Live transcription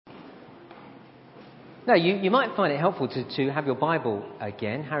Now, you might find it helpful to have your Bible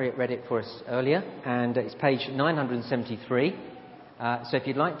again. Harriet read it for us earlier, and it's page 973. So if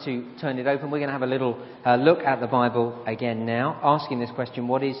you'd like to turn it open, we're going to have a little look at the Bible again now, asking this question: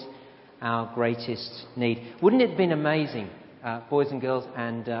 what is our greatest need? Wouldn't it have been amazing, boys and girls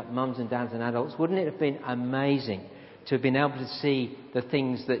and mums and dads and adults, wouldn't it have been amazing to have been able to see the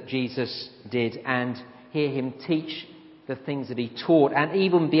things that Jesus did and hear him teach the things that he taught, and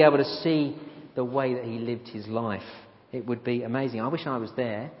even be able to see the way that he lived his life? It would be amazing. I wish I was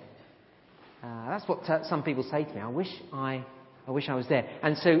there. That's what some people say to me. I wish I was there.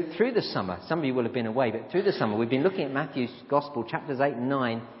 And so through the summer, some of you will have been away, but through the summer we've been looking at Matthew's Gospel, chapters 8 and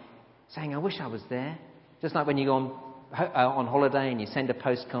 9, saying, I wish I was there. Just like when you go on holiday and you send a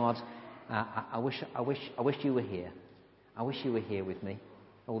postcard, I wish you were here. I wish you were here with me.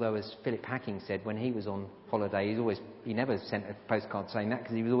 Although, as Philip Hacking said, when he was on holiday, he never sent a postcard saying that,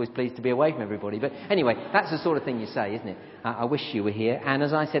 because he was always pleased to be away from everybody. But anyway, that's the sort of thing you say, isn't it? I wish you were here. And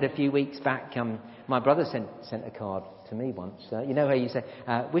as I said a few weeks back, my brother sent a card to me once. You know how you say,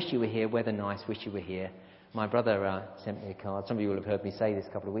 wish you were here, weather nice, wish you were here. My brother sent me a card. Some of you will have heard me say this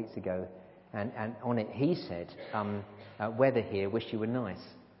a couple of weeks ago. And on it he said, weather here, wish you were nice.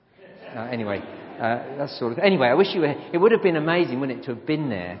 Anyway, that's sort of... Anyway, I wish you were... It would have been amazing, wouldn't it, to have been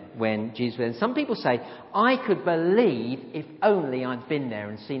there when Jesus was... And some people say, I could believe if only I'd been there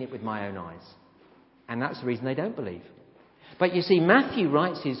and seen it with my own eyes. And that's the reason they don't believe. But you see, Matthew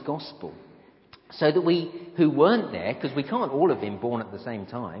writes his gospel so that we who weren't there, because we can't all have been born at the same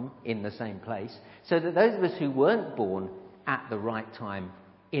time in the same place, so that those of us who weren't born at the right time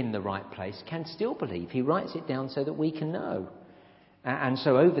in the right place can still believe. He writes it down so that we can know. And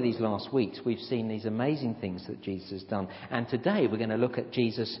so over these last weeks, we've seen these amazing things that Jesus has done. And today we're going to look at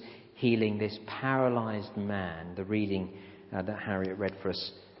Jesus healing this paralysed man, the reading that Harriet read for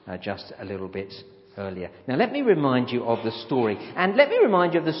us just a little bit earlier. Now let me remind you of the story. And let me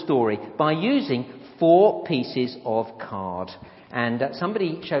remind you of the story by using 4 pieces of card. And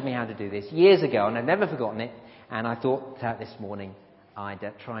somebody showed me how to do this years ago, and I've never forgotten it. And I thought this morning I'd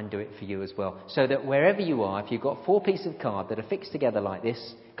try and do it for you as well. So that wherever you are, if you've got 4 pieces of card that are fixed together like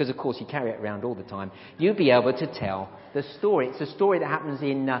this, because of course you carry it around all the time, you'll be able to tell the story. It's a story that happens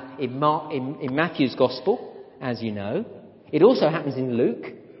in Matthew's Gospel, as you know. It also happens in Luke.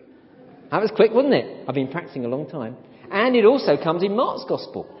 That was quick, wasn't it? I've been practicing a long time. And it also comes in Mark's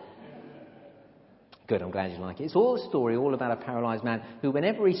Gospel. Good, I'm glad you like it. It's all a story all about a paralysed man who,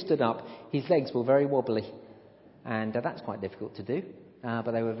 whenever he stood up, his legs were very wobbly. And that's quite difficult to do.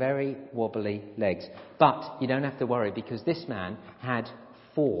 But they were very wobbly legs. But you don't have to worry, because this man had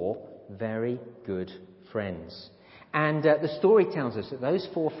 4 very good friends. And the story tells us that those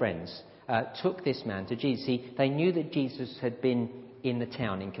 4 friends took this man to Jesus. See, they knew that Jesus had been in the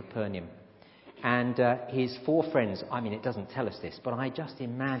town in Capernaum. And his 4 friends, I mean, it doesn't tell us this, but I just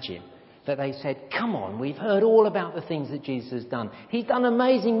imagine that they said, come on, we've heard all about the things that Jesus has done. He's done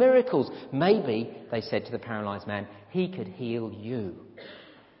amazing miracles. Maybe, they said to the paralysed man, he could heal you.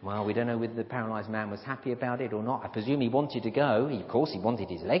 Well, we don't know whether the paralysed man was happy about it or not. I presume he wanted to go. Of course, he wanted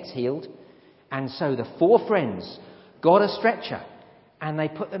his legs healed. And so the 4 friends got a stretcher, and they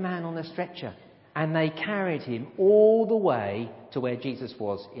put the man on the stretcher, and they carried him all the way to where Jesus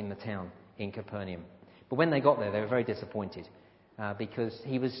was in the town in Capernaum. But when they got there, they were very disappointed. Because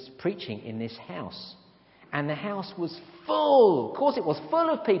he was preaching in this house. And the house was full. Of course it was full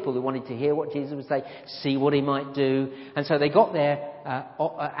of people who wanted to hear what Jesus would say, see what he might do. And so they got there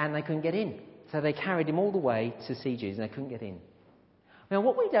and they couldn't get in. So they carried him all the way to see Jesus and they couldn't get in. Now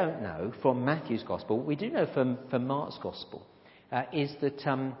what we don't know from Matthew's Gospel, what we do know from Mark's Gospel, is that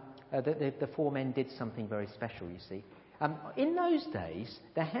the 4 men did something very special, you see. In those days,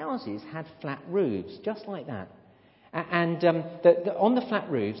 the houses had flat roofs, just like that. And on the flat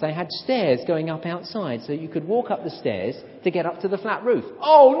roofs, they had stairs going up outside, so you could walk up the stairs to get up to the flat roof.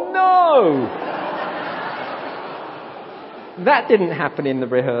 Oh, no! That didn't happen in the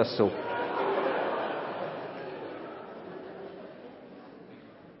rehearsal.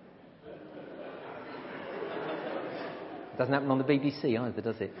 Doesn't happen on the BBC either,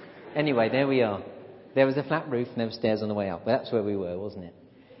 does it? Anyway, there we are. There was a flat roof and there were stairs on the way up. That's where we were, wasn't it?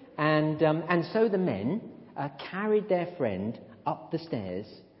 And so the men carried their friend up the stairs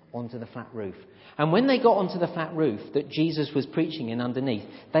onto the flat roof. And when they got onto the flat roof that Jesus was preaching in underneath,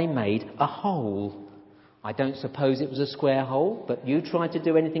 they made a hole. I don't suppose it was a square hole, but you try to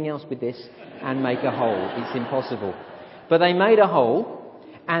do anything else with this and make a hole. It's impossible. But they made a hole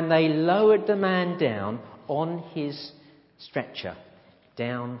and they lowered the man down on his stretcher,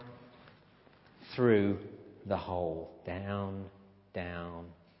 down through the hole. Down, down,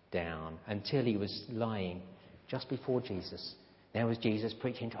 down until he was lying just before Jesus. There was Jesus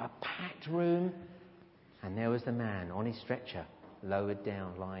preaching to a packed room, and there was the man on his stretcher, lowered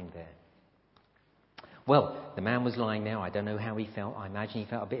down, lying there. Well, the man was lying there. I don't know how he felt. I imagine he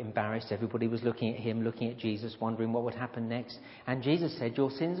felt a bit embarrassed. Everybody was looking at him, looking at Jesus, wondering what would happen next. And Jesus said,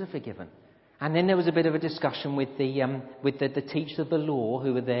 "Your sins are forgiven." And then there was a bit of a discussion with the teachers of the law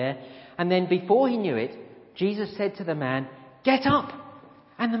who were there. And then before he knew it, Jesus said to the man, "Get up."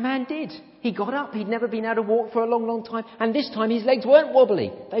 And the man did. He got up. He'd never been able to walk for a long, long time. And this time his legs weren't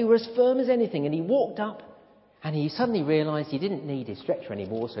wobbly. They were as firm as anything. And he walked up. And he suddenly realised he didn't need his stretcher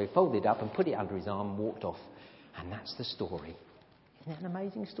anymore. So he folded it up and put it under his arm and walked off. And that's the story. Isn't that an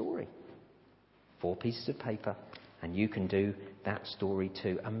amazing story? 4 pieces of paper. And you can do that story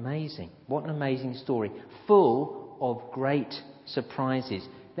too. Amazing. What an amazing story. Full of great surprises.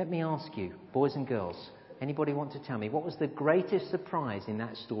 Let me ask you, boys and girls, anybody want to tell me, what was the greatest surprise in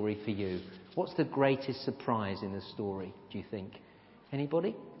that story for you? What's the greatest surprise in the story, do you think?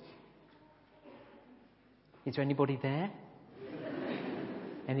 Anybody? Is there anybody there?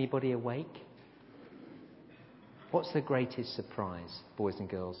 Anybody awake? What's the greatest surprise, boys and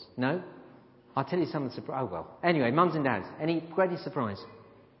girls? No? I'll tell you some of the surprise. Oh, well. Anyway, mums and dads, any greatest surprise?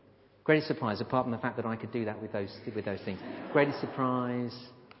 Greatest surprise, apart from the fact that I could do that with those things. Greatest surprise.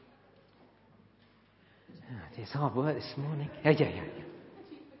 It's hard work this morning. Yeah.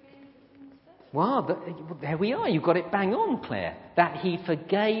 Well, there we are. You got it bang on, Claire. That he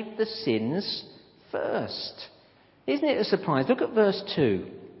forgave the sins first. Isn't it a surprise? Look at verse 2.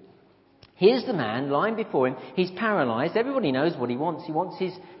 Here's the man lying before him. He's paralysed. Everybody knows what he wants. He wants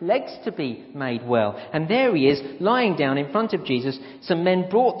his legs to be made well. And there he is, lying down in front of Jesus. Some men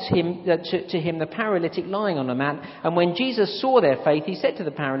brought him to him the paralytic lying on a mat. And when Jesus saw their faith, he said to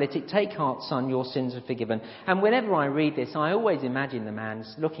the paralytic, "Take heart, son, your sins are forgiven." And whenever I read this, I always imagine the man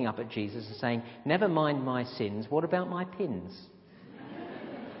looking up at Jesus and saying, "Never mind my sins. What about my pins?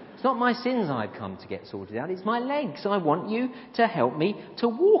 It's not my sins I've come to get sorted out. It's my legs. I want you to help me to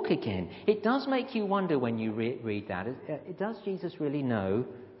walk again." It does make you wonder when you read that. Does Jesus really know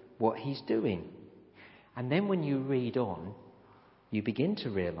what he's doing? And then when you read on, you begin to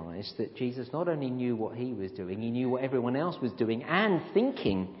realise that Jesus not only knew what he was doing, he knew what everyone else was doing and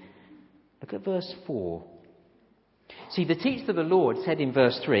thinking. Look at verse 4. See, the teachers of the Lord said in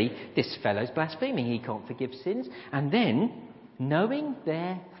verse 3, "This fellow's blaspheming. He can't forgive sins." And then, knowing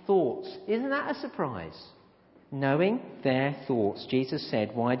their thoughts. Isn't that a surprise? Knowing their thoughts. Jesus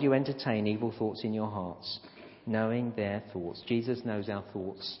said, "Why do you entertain evil thoughts in your hearts?" Knowing their thoughts. Jesus knows our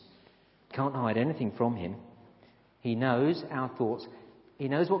thoughts. Can't hide anything from him. He knows our thoughts. He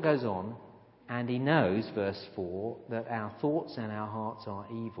knows what goes on. And he knows, verse 4, that our thoughts and our hearts are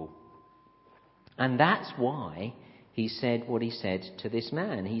evil. And that's why he said what he said to this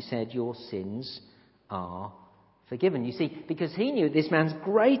man. He said, "Your sins are forgiven." You see, because he knew this man's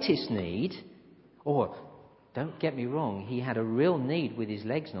greatest need, or don't get me wrong, he had a real need with his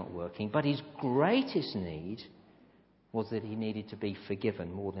legs not working, but his greatest need was that he needed to be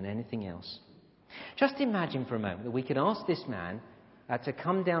forgiven more than anything else. Just imagine for a moment that we could ask this man to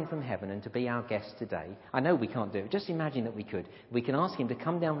come down from heaven and to be our guest today. I know we can't do it. Just imagine that we could. We can ask him to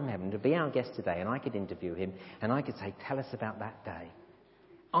come down from heaven to be our guest today, and I could interview him, and I could say, "Tell us about that day."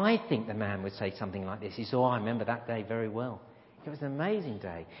 I think the man would say something like this. He said, "Oh, I remember that day very well. It was an amazing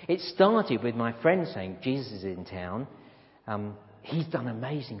day. It started with my friend saying, 'Jesus is in town. He's done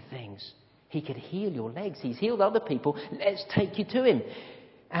amazing things. He could heal your legs. He's healed other people. Let's take you to him.'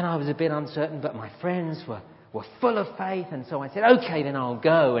 And I was a bit uncertain, but my friends were full of faith. And so I said, 'Okay, then I'll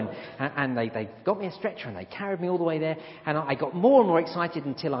go.' And they got me a stretcher and they carried me all the way there. And I got more and more excited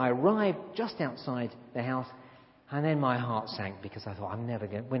until I arrived just outside the house. And then my heart sank because I thought,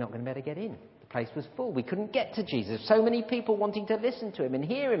 we're not going to be able to get in. The place was full. We couldn't get to Jesus. So many people wanting to listen to him and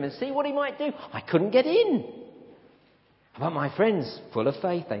hear him and see what he might do. I couldn't get in. But my friends, full of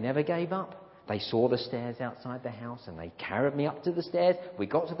faith, they never gave up. They saw the stairs outside the house and they carried me up to the stairs. We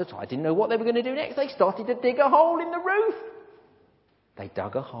got to the top. I didn't know what they were going to do next. They started to dig a hole in the roof. They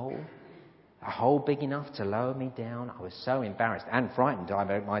dug a hole big enough to lower me down. I was so embarrassed and frightened, I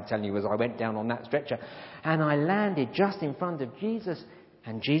don't mind telling you, as I went down on that stretcher. And I landed just in front of Jesus.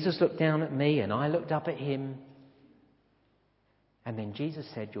 And Jesus looked down at me and I looked up at him. And then Jesus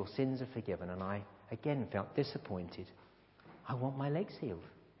said, "Your sins are forgiven." And I again felt disappointed. I want my legs healed.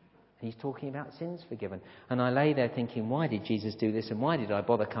 And he's talking about sins forgiven. And I lay there thinking, why did Jesus do this? And why did I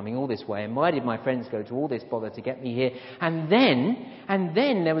bother coming all this way? And why did my friends go to all this bother to get me here? And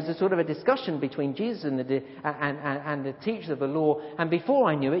then there was a sort of a discussion between Jesus and the teachers of the law. And before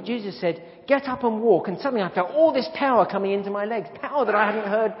I knew it, Jesus said, get up and walk. And suddenly I felt all this power coming into my legs. Power that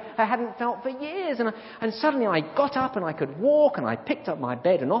I hadn't felt for years. And suddenly I got up and I could walk, and I picked up my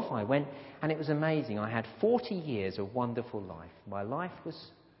bed and off I went. And it was amazing. I had 40 years of wonderful life. My life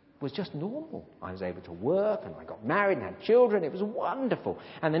was just normal. I was able to work, and I got married and had children. It was wonderful.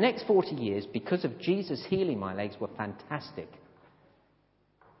 And the next 40 years, because of Jesus healing my legs, were fantastic.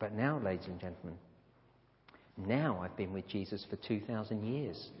 But now, ladies and gentlemen, now I've been with Jesus for 2,000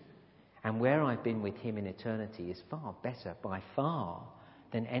 years. And where I've been with him in eternity is far better, by far,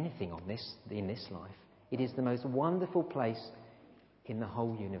 than anything in this life. It is the most wonderful place in the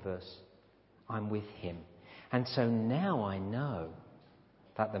whole universe. I'm with him. And so now I know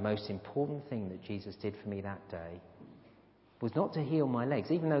that the most important thing that Jesus did for me that day was not to heal my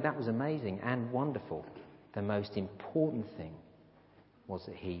legs, even though that was amazing and wonderful. The most important thing was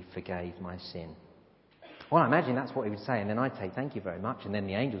that he forgave my sin. Well, I imagine that's what he would say, and then I'd say, thank you very much, and then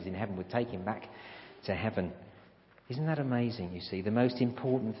the angels in heaven would take him back to heaven. Isn't that amazing, you see? The most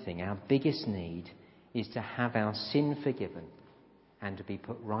important thing, our biggest need, is to have our sin forgiven and to be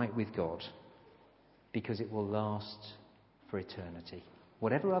put right with God, because it will last for eternity.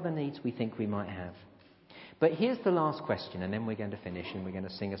 Whatever other needs we think we might have. But here's the last question, and then we're going to finish and we're going to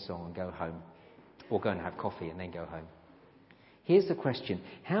sing a song and go home. Or go and have coffee and then go home. Here's the question.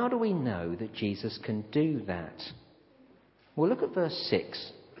 How do we know that Jesus can do that? Well, look at verse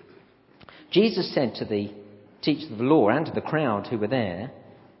 6. Jesus said to the teachers of the law and to the crowd who were there,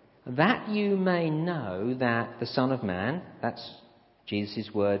 that you may know that the Son of Man, that's Jesus'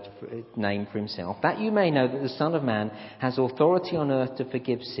 name for himself, that you may know that the Son of Man has authority on earth to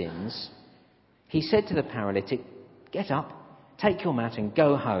forgive sins. He said to the paralytic, get up, take your mat and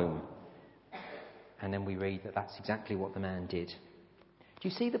go home. And then we read that that's exactly what the man did. Do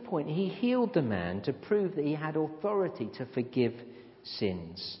you see the point? He healed the man to prove that he had authority to forgive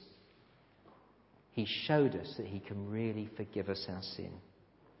sins. He showed us that he can really forgive us our sin.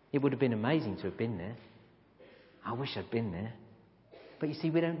 It would have been amazing to have been there. I wish I'd been there. But you see,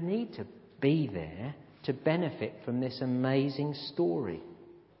 we don't need to be there to benefit from this amazing story.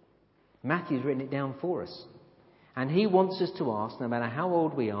 Matthew's written it down for us. And he wants us to ask, no matter how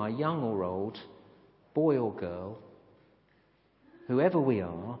old we are, young or old, boy or girl, whoever we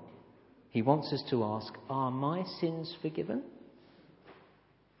are, he wants us to ask, are my sins forgiven?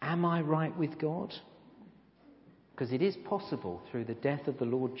 Am I right with God? Because it is possible through the death of the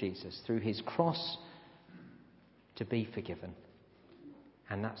Lord Jesus, through his cross, to be forgiven.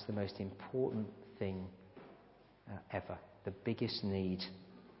 And that's the most important thing ever, the biggest need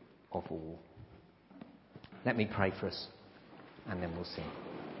of all. Let me pray for us, and then we'll sing.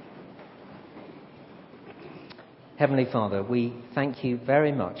 Heavenly Father, we thank you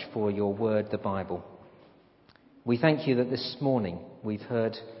very much for your word, the Bible. We thank you that this morning we've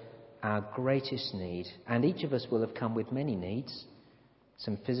heard our greatest need, and each of us will have come with many needs,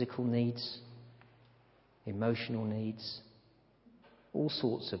 some physical needs, emotional needs, all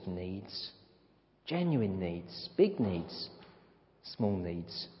sorts of needs, genuine needs, big needs, small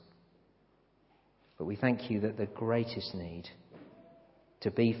needs. But we thank you that the greatest need to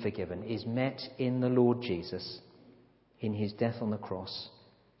be forgiven is met in the Lord Jesus, in his death on the cross,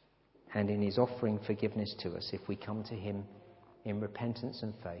 and in his offering forgiveness to us if we come to him in repentance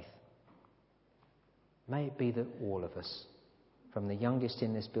and faith. May it be that all of us, from the youngest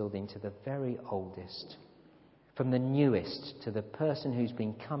in this building to the very oldest, from the newest to the person who's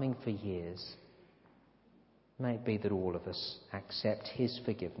been coming for years, may it be that all of us accept his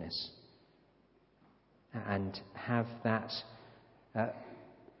forgiveness and have that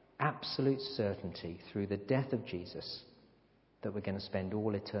absolute certainty through the death of Jesus that we're going to spend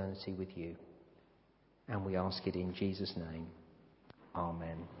all eternity with you. And we ask it in Jesus' name.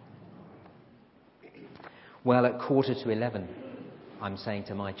 Amen. Well, at 11:15, I'm saying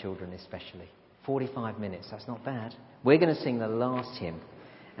to my children especially, 45 minutes, that's not bad. We're going to sing the last hymn,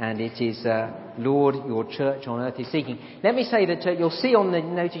 and it is Lord, your church on earth is seeking. Let me say that you'll see on the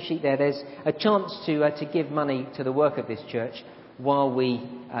notice sheet there's a chance to give money to the work of this church while we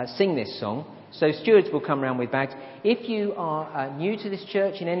sing this song. So stewards will come round with bags. If you are new to this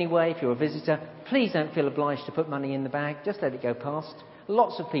church in any way, if you're a visitor, please don't feel obliged to put money in the bag. Just let it go past.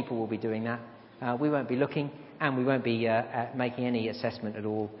 Lots of people will be doing that. We won't be looking, and we won't be making any assessment at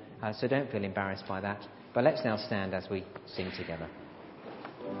all. So don't feel embarrassed by that. But let's now stand as we sing together.